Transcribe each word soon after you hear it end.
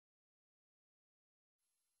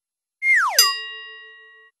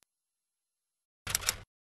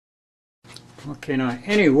Okay, now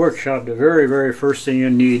any workshop, the very first thing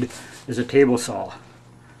you need is a table saw.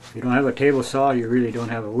 If you don't have a table saw, you really don't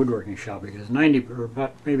have a woodworking shop, because 90 or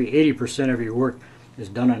about maybe 80% of your work is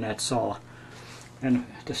done on that saw. And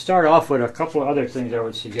to start off with, a couple of other things I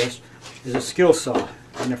would suggest is a skill saw.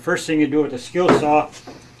 And the first thing you do with a skill saw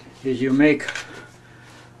is you make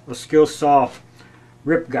a skill saw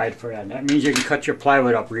rip guide for that. That means you can cut your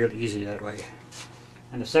plywood up real easy that way.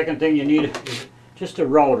 And the second thing you need is just a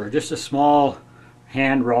router, just a small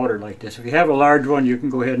hand router like this. If you have a large one, you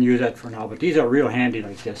can go ahead and use that for now, but these are real handy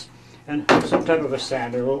like this. And some type of a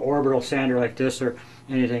sander, a little orbital sander like this or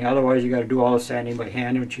anything. Otherwise, you got to do all the sanding by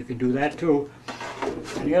hand, which you can do that too.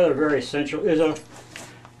 And the other very essential is a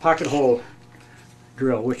pocket hole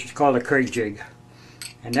drill, which is called a Kreg jig.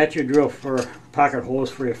 And that's your drill for pocket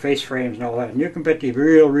holes for your face frames and all that. And you can get the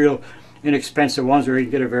real inexpensive ones, or you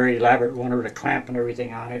can get a very elaborate one with a clamp and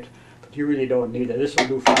everything on it. But you really don't need it. This will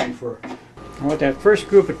do fine for. And with that first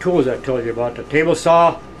group of tools I told you about, the table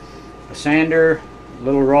saw, a sander, a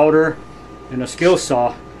little router, and a skill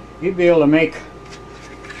saw, you'd be able to make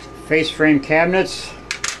face frame cabinets,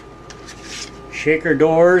 shaker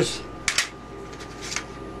doors,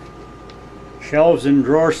 shelves and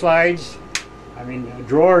drawer slides,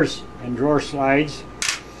 drawers and drawer slides,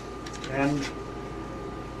 and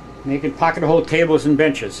making pocket hole tables and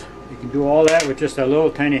benches. You can do all that with just a little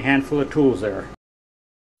tiny handful of tools there.